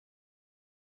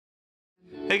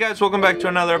Hey guys, welcome back to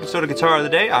another episode of Guitar of the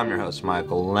Day. I'm your host,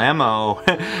 Michael Lemmo,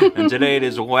 and today it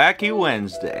is Wacky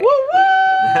Wednesday. Woo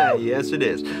woo! Yes, it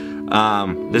is.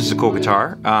 This is a cool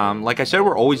guitar. Like I said,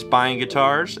 we're always buying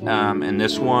guitars, and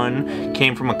this one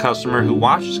came from a customer who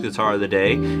watches Guitar of the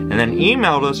Day, and then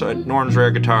emailed us at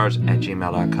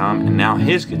nornsrareguitars@gmail.com, and now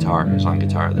his guitar is on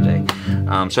Guitar of the Day.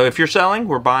 So if you're selling,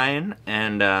 we're buying,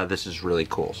 and this is really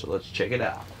cool. So let's check it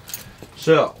out.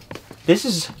 So, this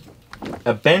is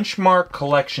a Benchmark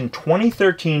Collection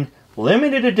 2013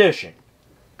 limited edition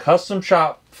custom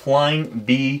shop Flying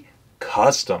V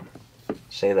Custom.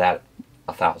 Say that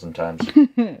 1,000 times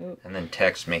and then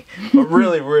text me. But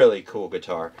really cool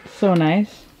guitar. So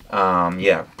nice.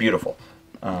 Yeah, beautiful.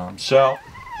 So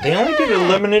they only did a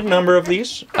limited number of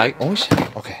these.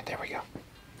 Okay, there we go.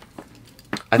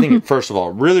 I think first of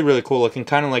all, really cool looking,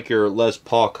 kind of like your Les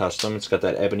Paul Custom. It's got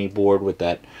that ebony board with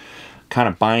that kind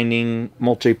of binding,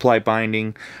 multi-ply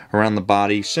binding around the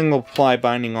body, single ply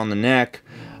binding on the neck,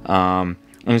 and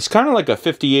it's kind of like a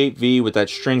 58V with that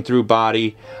string through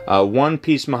body, one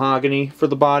piece mahogany for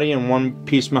the body and one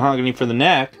piece mahogany for the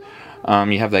neck.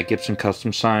 You have that Gibson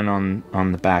custom sign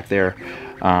on the back there,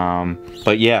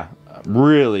 but yeah,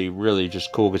 really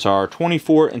just cool guitar.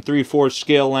 24 3/4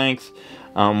 scale length,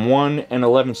 1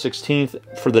 11/16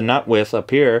 for the nut width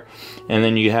up here, and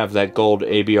then you have that gold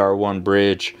ABR1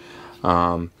 bridge,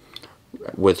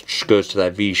 which goes to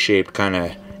that V-shaped kind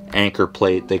of anchor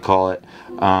plate, they call it.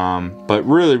 But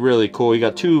really cool. You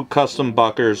got two custom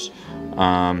buckers.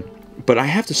 But I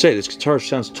have to say, this guitar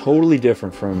sounds totally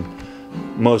different from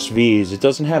most V's. It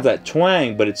doesn't have that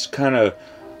twang, but it's kind of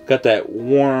got that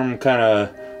warm kind of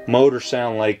motor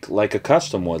sound like a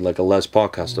custom would, like a Les Paul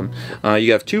Custom.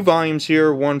 You have two volumes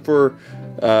here, one for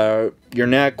your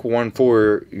neck, one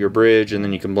for your bridge, and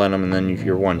then you can blend them, and then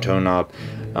your one tone knob.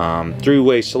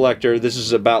 Three-way selector. This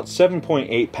is about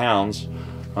 7.8 pounds,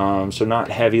 so not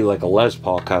heavy like a Les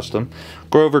Paul Custom.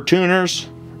 Grover tuners,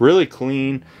 really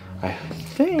clean. I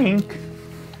think,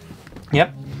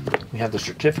 yep, we have the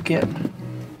certificate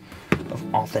of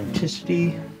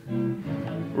authenticity.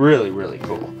 Really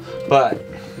cool. But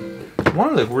one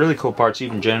of the really cool parts,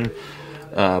 even Jen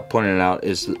pointed out,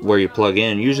 is where you plug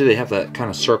in. Usually they have that kind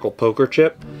of circle poker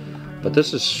chip, but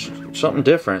this is something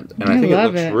different, and I think it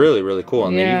looks really cool.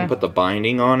 And then you can put the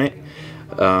binding on it.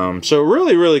 So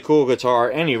really cool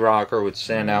guitar. Any rocker would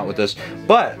stand out with this.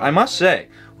 But I must say,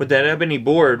 with that ebony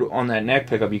board on that neck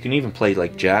pickup, you can even play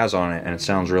like jazz on it, and it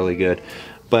sounds really good.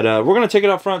 But we're gonna take it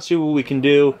out front, see what we can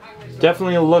do.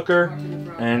 Definitely a looker,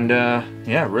 and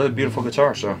yeah, really beautiful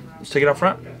guitar. So let's take it out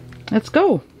front. Let's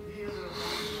go.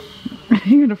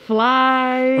 You're gonna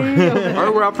fly.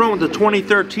 Alright, we're out front with the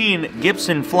 2013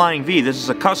 Gibson Flying V. This is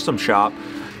a custom shop,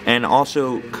 and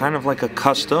also kind of like a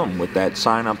custom with that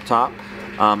sign up top.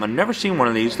 I've never seen one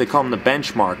of these. They call them the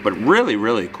Benchmark, but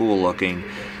really cool looking,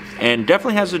 and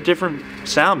definitely has a different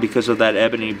sound because of that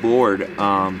ebony board.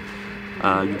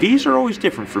 These are always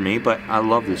different for me, but I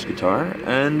love this guitar,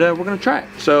 and we're gonna try it.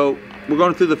 So we're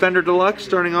going through the Fender Deluxe,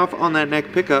 starting off on that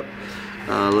neck pickup.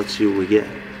 Let's see what we get.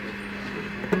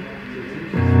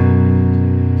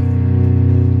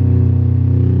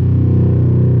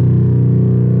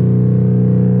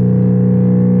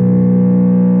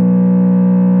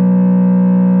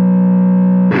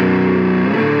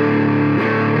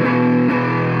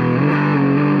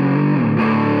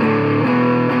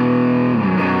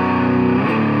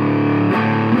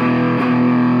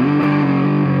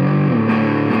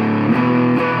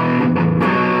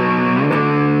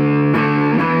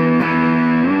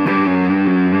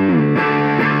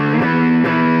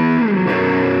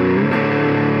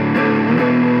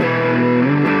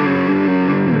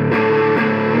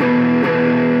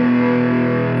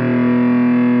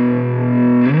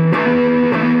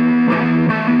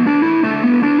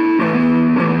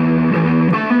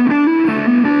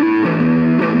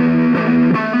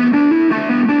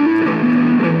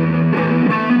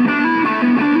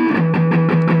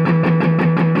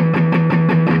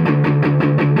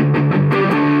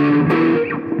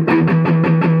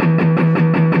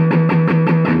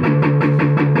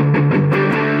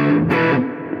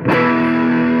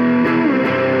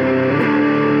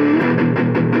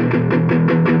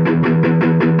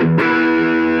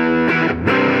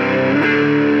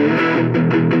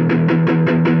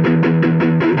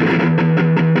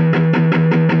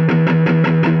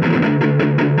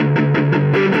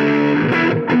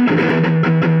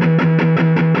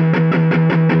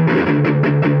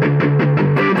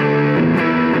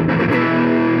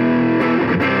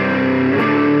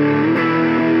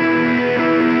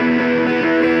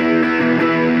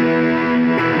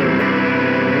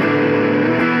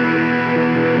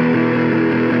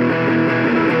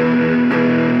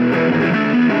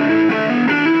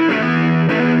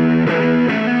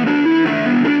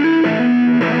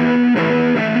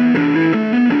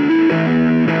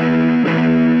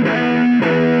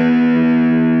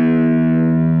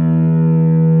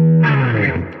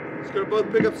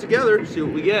 both pickups together, see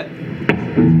what we get.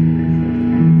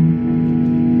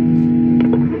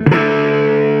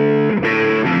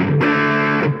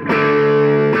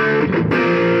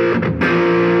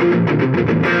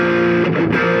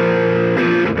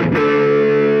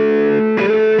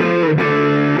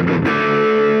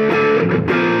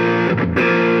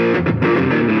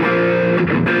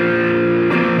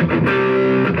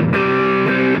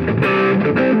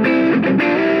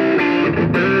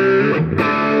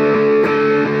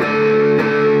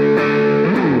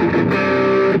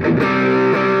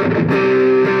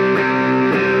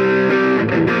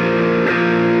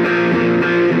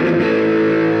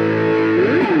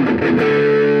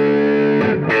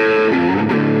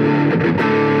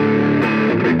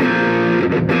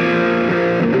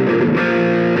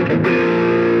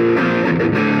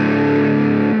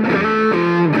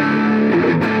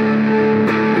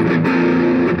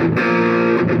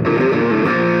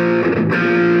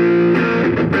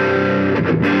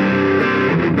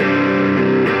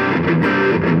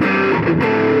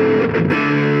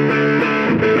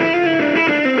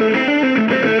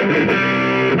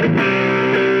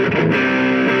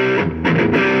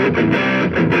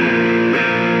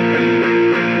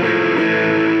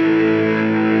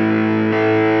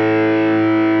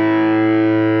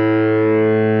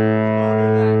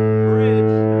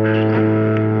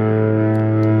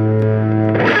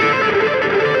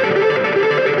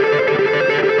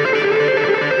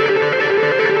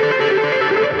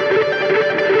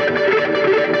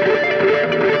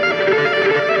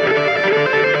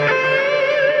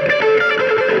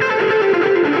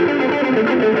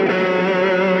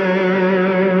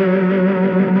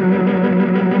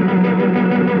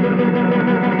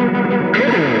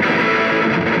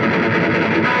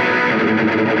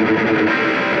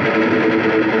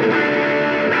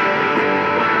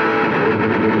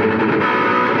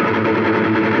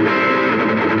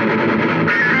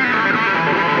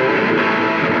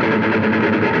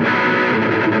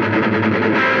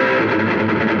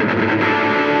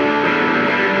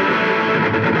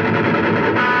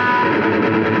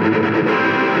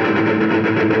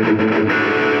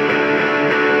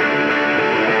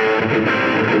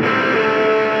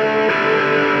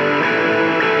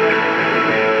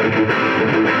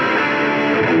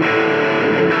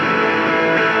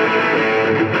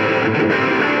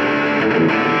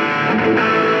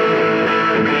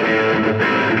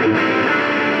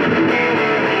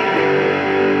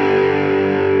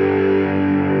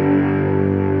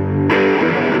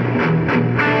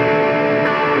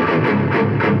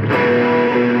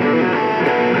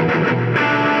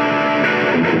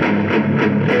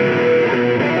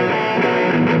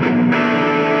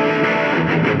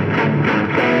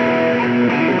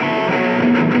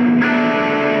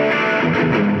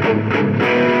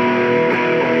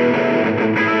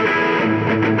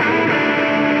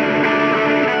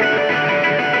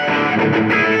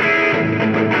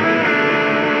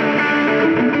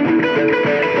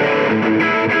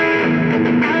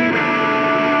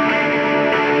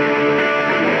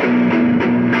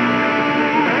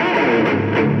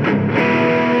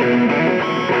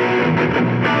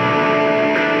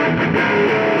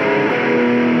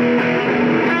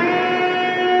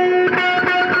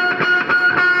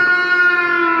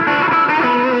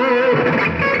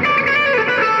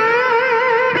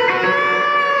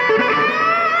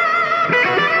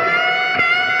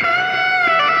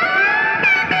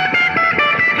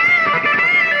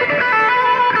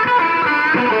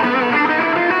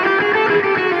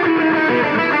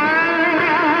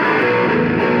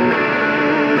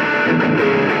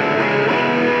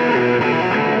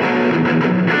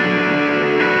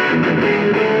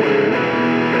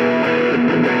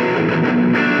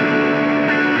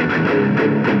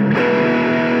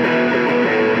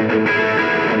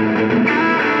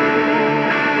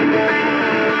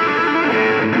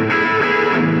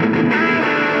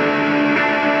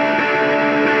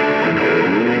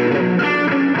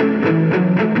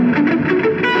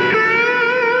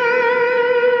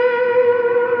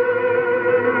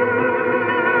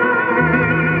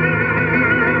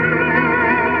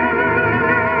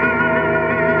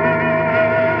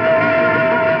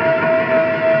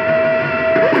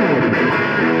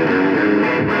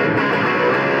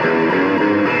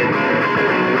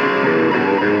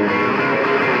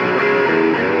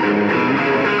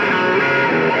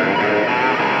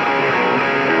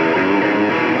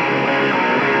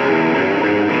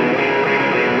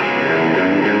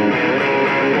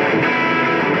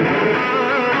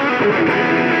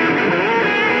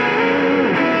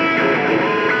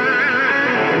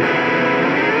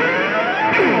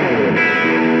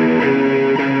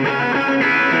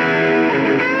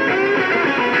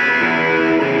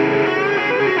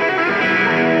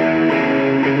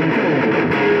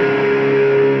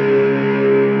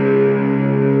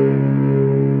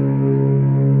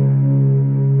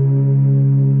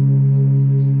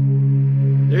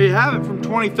 you have it from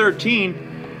 2013.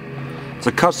 It's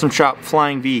a Custom Shop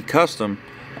Flying V Custom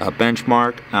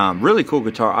benchmark. Really cool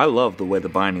guitar. I love the way the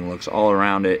binding looks all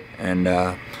around it, and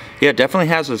yeah, it definitely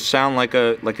has a sound like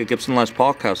a Gibson Les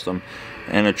Paul Custom,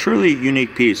 and a truly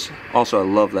unique piece. Also, I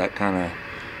love that kind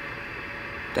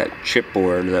of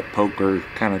chipboard, that poker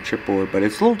kind of chipboard, but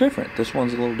it's a little different. This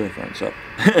one's a little different, so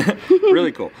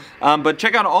really cool. But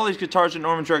check out all these guitars at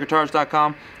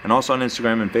normanshredguitars.com, and also on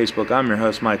Instagram and Facebook. I'm your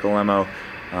host, Michael Lemmo.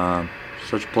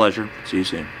 Such a pleasure. See you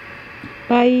soon.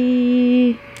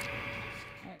 Bye.